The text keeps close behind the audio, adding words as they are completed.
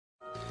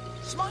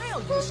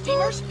Smile, you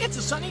steamers. It's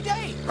a sunny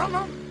day.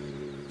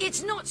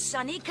 It's not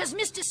sunny because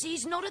Mr.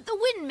 C's not at the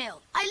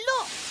windmill. I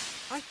looked.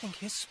 I think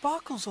his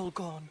sparkle's all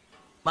gone.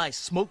 My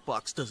smoke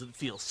box doesn't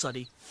feel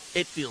sunny.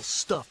 It feels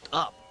stuffed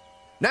up.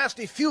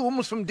 Nasty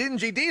fumes from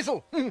dingy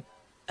Diesel.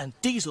 And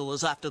Diesel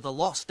is after the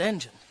lost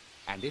engine.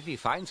 And if he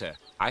finds her,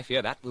 I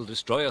fear that will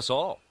destroy us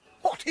all.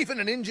 What, even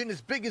an engine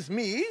as big as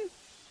me?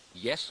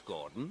 Yes,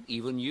 Gordon,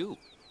 even you.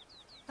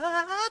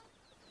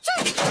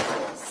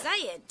 Say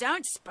it,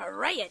 don't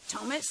spray it,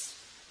 Thomas.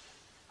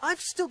 I've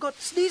still got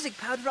sneezing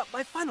powder up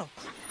my funnel.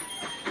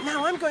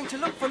 Now I'm going to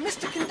look for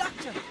Mr.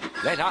 Conductor.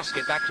 Let us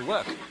get back to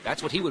work.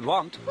 That's what he would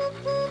want.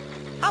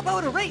 How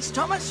about a race,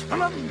 Thomas?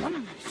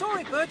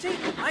 Sorry, Bertie,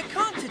 I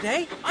can't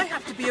today. I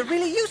have to be a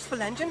really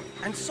useful engine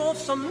and solve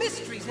some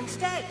mysteries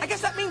instead. I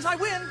guess that means I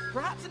win.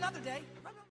 Perhaps another day.